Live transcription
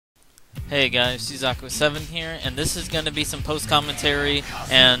Hey guys, SuzakuLP here, and this is going to be some post-commentary,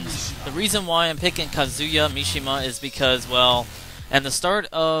 and the reason why I'm picking Kazuya Mishima is because, well, at the start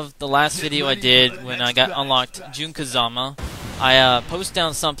of the last video I did when I got unlocked Jun Kazama, I posted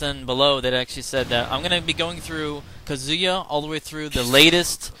down something below that actually said that I'm going to be going through Kazuya all the way through the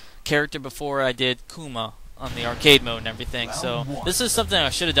latest character before I did Kuma on the arcade mode and everything. So this is something I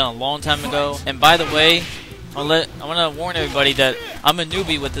should have done a long time ago, and by the way, I want to warn everybody that I'm a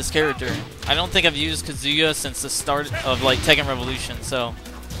newbie with this character. I don't think I've used Kazuya since the start of like Tekken Revolution, so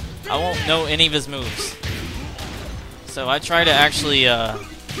I won't know any of his moves. So I try to actually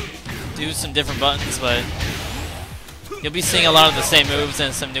do some different buttons, but you'll be seeing a lot of the same moves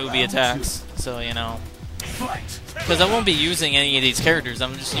and some newbie attacks. So you know, because I won't be using any of these characters.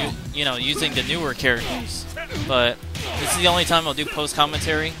 I'm just using the newer characters. But this is the only time I'll do post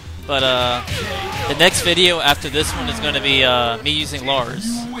commentary. But the next video after this one is going to be me using Lars,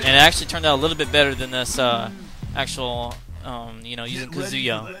 and it actually turned out a little bit better than this actual, using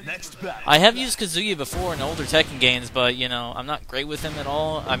Kazuya. I have used Kazuya before in older Tekken games, but I'm not great with him at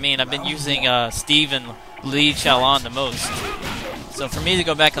all. I mean, I've been using Steve and Lee Chaolan the most, so for me to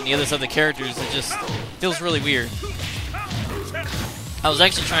go back on the other side of the characters, it just feels really weird. I was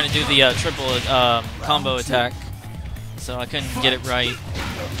actually trying to do the triple combo attack, so I couldn't get it right.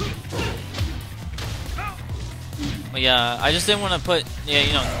 But yeah, I just didn't want to put,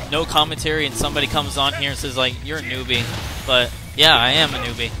 no commentary and somebody comes on here and says, like, you're a newbie. But, yeah, I am a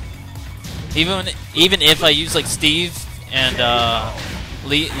newbie. Even if I use, like, Steve and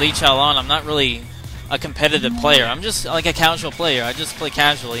Lee Chaolan, I'm not really a competitive player. I'm just, like, a casual player. I just play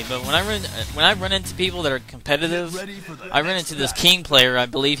casually. But when I run into people that are competitive, I ran into this King player. I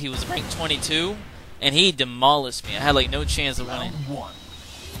believe he was ranked 22, and he demolished me. I had, like, no chance of winning.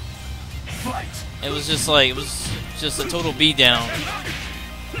 It was just a total beatdown.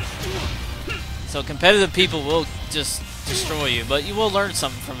 So competitive people will just destroy you, but you will learn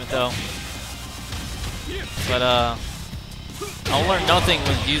something from it though. But I'll learn nothing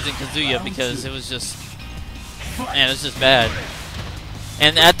with using Kazuya because it was just, man, it was just bad.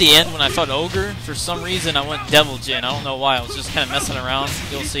 And at the end when I fought Ogre, for some reason I went Devil Jin. I don't know why. I was just kind of messing around.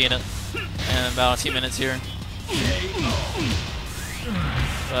 You'll see it in about a few minutes here.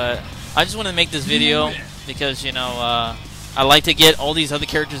 But I just want to make this video because, I like to get all these other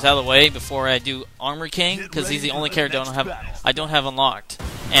characters out of the way before I do Armor King, because he's the only character I don't have unlocked.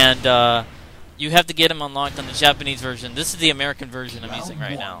 And you have to get him unlocked on the Japanese version. This is the American version I'm using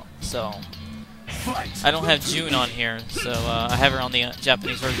right now. So I don't have June on here, so I have her on the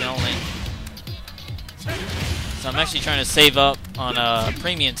Japanese version only. So I'm actually trying to save up on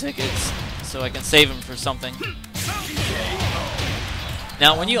premium tickets so I can save them for something.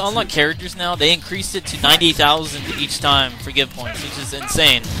 Now, when you unlock characters now, they increased it to 90,000 each time for gift points, which is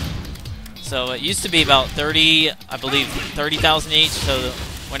insane. So it used to be about 30, I believe, 30,000 each. So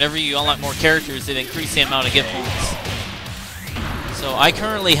whenever you unlock more characters, it increased the amount of gift points. So I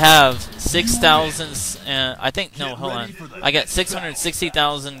currently have 6,000. I got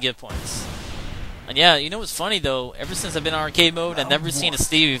 660,000 gift points. And yeah, you know what's funny though? Ever since I've been on arcade mode, I've never seen a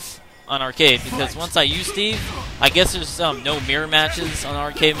Steve on arcade, because once I use Steve, I guess there's no mirror matches on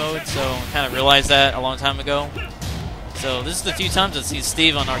arcade mode, so I kind of realized that a long time ago. So this is the few times I've seen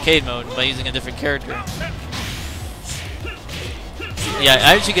Steve on arcade mode by using a different character. Yeah,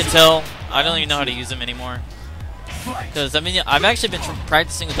 as you can tell, I don't even know how to use him anymore. Because, I mean, I've actually been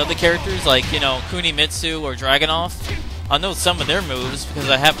practicing with other characters, like, Kunimitsu or Dragunov. I know some of their moves because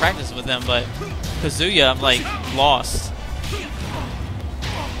I have practiced with them, but Kazuya, I'm, like, lost.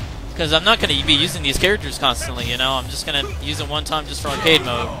 Because I'm not going to be using these characters constantly, I'm just going to use them one time just for arcade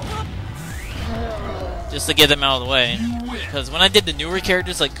mode. Just to get them out of the way. Because when I did the newer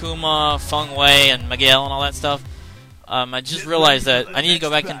characters like Kuma, Feng Wei, and Miguel and all that stuff, I just realized that I need to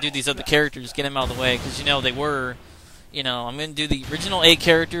go back and do these other characters, get them out of the way. Because, they were, I'm going to do the original 8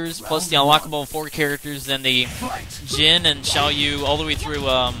 characters, plus the unlockable 4 characters, then the Jin and Xiaoyu, all the way through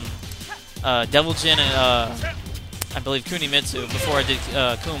Devil Jin and I believe Kunimitsu before I did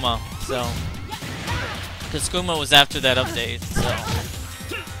Kuma, so because Kuma was after that update.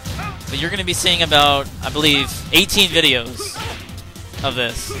 So, but you're going to be seeing about, I believe, 18 videos of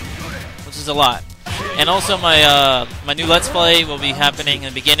this, which is a lot. And also my my new Let's Play will be happening in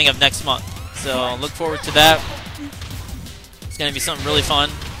the beginning of next month, so look forward to that. It's going to be something really fun.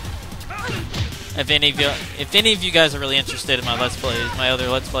 If any of you guys are really interested in my Let's Plays, my other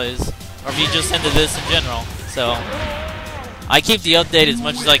Let's Plays, or if you just into this in general. So I keep the update as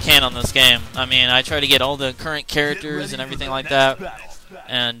much as I can on this game. I mean, I try to get all the current characters and everything like that.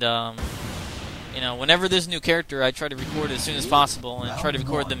 And You know, whenever there's a new character, I try to record it as soon as possible and try to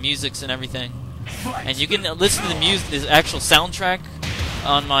record the musics and everything. And you can listen to the music, the actual soundtrack,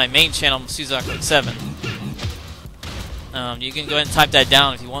 on my main channel, SuzakuLP. You can go ahead and type that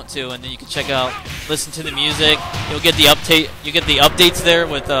down if you want to, and then you can check out, listen to the music. You'll get the update. You get the updates there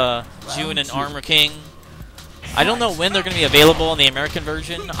with June and Armor King. I don't know when they're going to be available in the American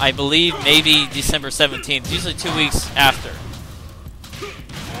version. I believe maybe December 17th, usually 2 weeks after.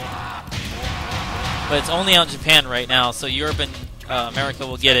 But it's only on Japan right now, so Europe and America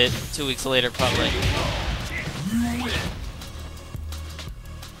will get it 2 weeks later, probably.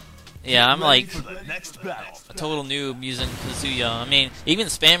 Yeah, I'm like a total noob using Kazuya. I mean, even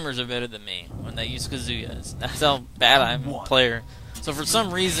spammers are better than me when they use Kazuya. That's how bad I'm a player. So for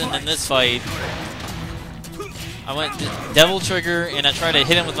some reason in this fight, I went Devil Trigger and I tried to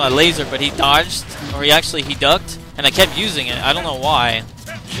hit him with my laser, but he dodged, or he ducked, and I kept using it. I don't know why.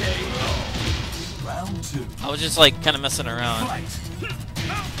 I was just like kind of messing around.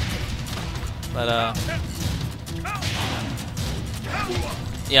 But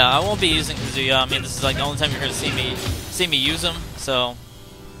yeah, I won't be using Kazuya. I mean, this is like the only time you're gonna see me use him. So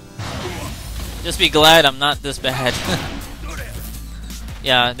just be glad I'm not this bad.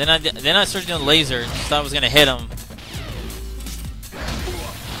 Yeah. Then I started doing laser. Just thought I was gonna hit him.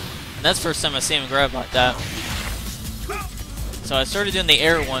 And that's the first time I see him grab like that. So I started doing the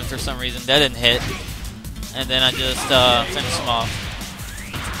air one for some reason. That didn't hit. And then I just finished him off.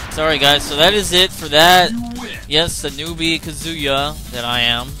 Sorry guys. So that is it for that. Yes, the newbie Kazuya that I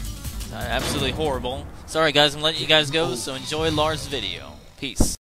am. Absolutely horrible. Sorry guys, I'm letting you guys go, so enjoy Lars' video. Peace.